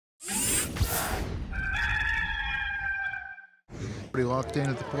Pretty locked in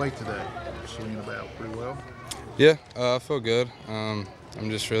at the plate today. Swinging about pretty well. Yeah, I feel good. I'm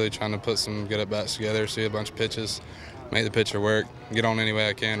just really trying to put some good at-bats together, see a bunch of pitches, make the pitcher work, get on any way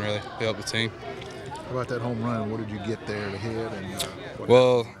I can, really, help the team. How about that home run? What did you get there to hit?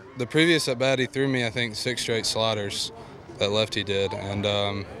 Well, the previous at-bat, he threw me, I think, 6 straight sliders that lefty did, and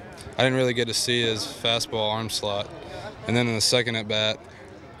I didn't really get to see his fastball arm slot. And then in the second at-bat,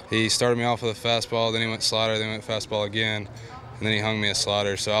 he started me off with a fastball, then he went slider, then went fastball again, and then he hung me a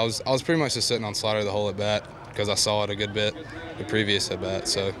slider. So I was pretty much just sitting on slider the whole at-bat because I saw it a good bit the previous at-bat,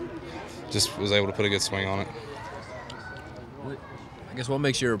 so just was able to put a good swing on it. I guess what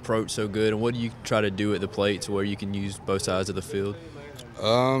makes your approach so good, and what do you try to do at the plate to where you can use both sides of the field?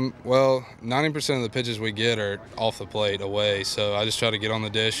 Well, 90% of the pitches we get are off the plate, away, so I just try to get on the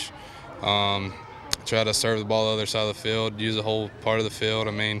dish, try to serve the ball the other side of the field, use the whole part of the field.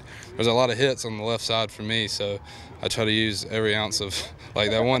 I mean, there's a lot of hits on the left side for me, so I try to use every ounce of,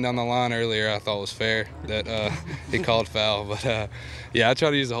 like that one down the line earlier I thought was fair that he called foul, but yeah, I try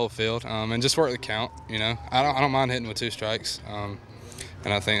to use the whole field and just work the count, you know. I don't mind hitting with 2 strikes,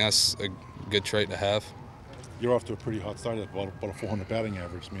 and I think that's a good trait to have. You're off to a pretty hot start at about a 400 batting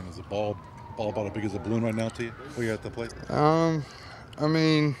average. I mean, is the ball about as big as a balloon right now to you when you're at the plate? I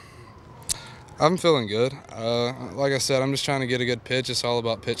mean, I'm feeling good. Like I said, I'm just trying to get a good pitch. It's all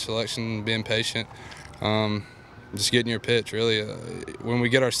about pitch selection, being patient, just getting your pitch, really. When we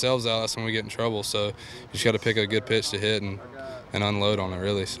get ourselves out, that's when we get in trouble. So you just got to pick a good pitch to hit and unload on it,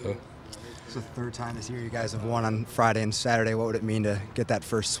 really. So. It's the 3rd time this year you guys have won on Friday and Saturday. What would it mean to get that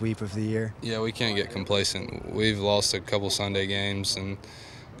first sweep of the year? Yeah, we can't get complacent. We've lost a couple Sunday games, and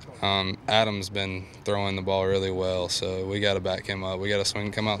Adam's been throwing the ball really well, so we got to back him up. We got to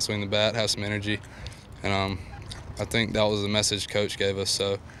come out and swing the bat, have some energy, and I think that was the message Coach gave us,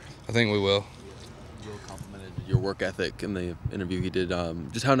 so I think we will. You complimented your work ethic in the interview he did.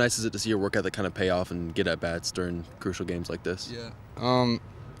 Just how nice is it to see your work ethic kind of pay off and get at-bats during crucial games like this? Yeah.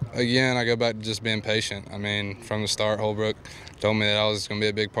 Again, I go back to just being patient. I mean, from the start, Holbrook told me that I was going to be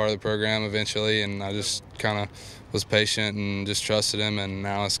a big part of the program eventually, and I just kind of was patient and just trusted him, and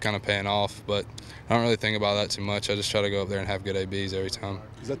now it's kind of paying off. But I don't really think about that too much. I just try to go up there and have good ABs every time.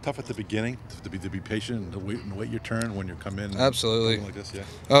 Is that tough at the beginning to be patient and wait your turn when you come in? Absolutely. Like this, yeah.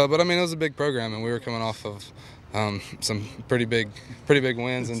 But I mean, it was a big program, and we were coming off of some pretty big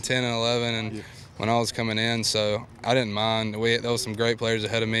wins in 10 and 11, and. Yeah. When I was coming in, so I didn't mind. There was some great players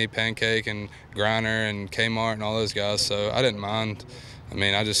ahead of me, Pancake and Griner and Kmart and all those guys, so I didn't mind. I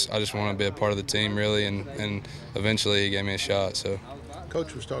mean, I just want to be a part of the team, really, and eventually he gave me a shot. So.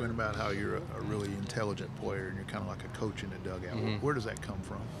 Coach was talking about how you're a really intelligent player and you're kind of like a coach in the dugout. Mm-hmm. Where does that come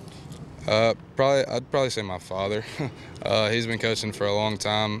from? I'd probably say my father. He's been coaching for a long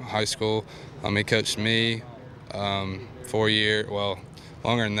time, high school. He coached me 4 years, well,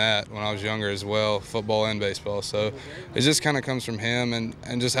 longer than that when I was younger as well, football and baseball. So it just kind of comes from him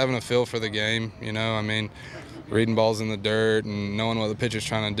and just having a feel for the game, you know. I mean, reading balls in the dirt and knowing what the pitcher's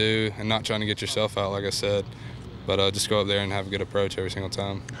trying to do and not trying to get yourself out, like I said. But just go up there and have a good approach every single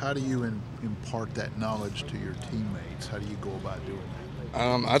time. How do you impart that knowledge to your teammates? How do you go about doing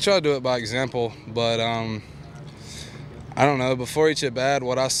that? I try to do it by example, but I don't know. Before each at bat,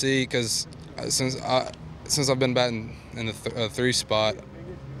 what I see, because since I've been batting in the 3 spot,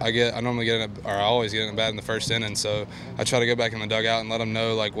 I always get in the bat in the first inning. So I try to go back in the dugout and let him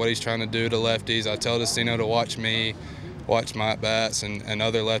know like what he's trying to do to lefties. I tell Destino to watch me, watch my at bats, and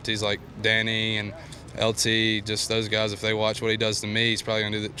other lefties like Danny and LT. Just those guys, if they watch what he does to me, he's probably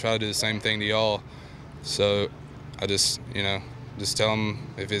gonna try to do the same thing to y'all. So I just tell him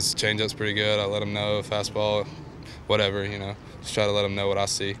if his changeup's pretty good, I let him know. Fastball, whatever, just try to let him know what I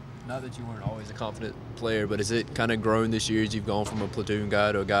see. Not that you weren't always a confident player, but has it kind of grown this year as you've gone from a platoon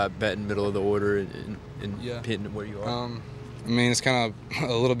guy to a guy batting middle of the order and hitting it where you are? I mean, it's kind of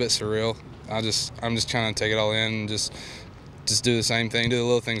a little bit surreal. I'm just trying to take it all in and just do the same thing, do the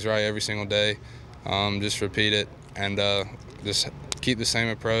little things right every single day, just repeat it and just keep the same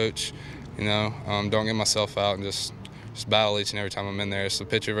approach, don't get myself out and just battle each and every time I'm in there. It's the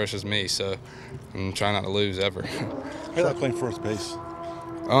pitcher versus me, so I'm trying not to lose ever. How do you like playing first base?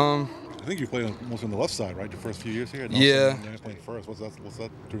 I think you played mostly on the left side, right? Your first few years here. Yeah. You're playing first. What's that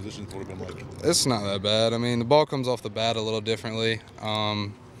transition sort of been like? It's not that bad. I mean, the ball comes off the bat a little differently,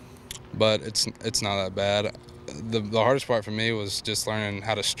 but it's not that bad. The hardest part for me was just learning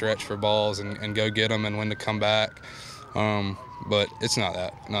how to stretch for balls and go get them and when to come back. But it's not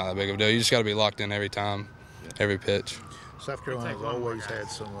that big of a deal. You just got to be locked in every time, every pitch. South Carolina's always had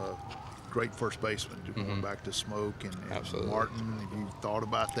some great first basemen, going back to Smoke and Martin. Have you thought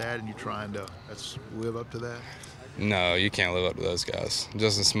about that and you trying to live up to that? No, you can't live up to those guys.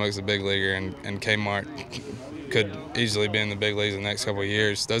 Justin Smoke's a big leaguer, and Kmart could easily be in the big leagues in the next couple of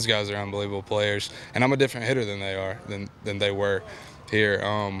years. Those guys are unbelievable players, and I'm a different hitter than they were here.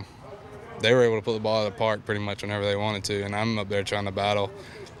 They were able to put the ball out of the park pretty much whenever they wanted to, and I'm up there trying to battle,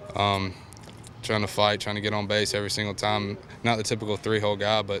 trying to fight, trying to get on base every single time. Not the typical 3-hole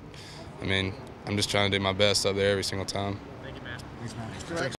guy, but I mean, I'm just trying to do my best up there every single time. Thanks, man.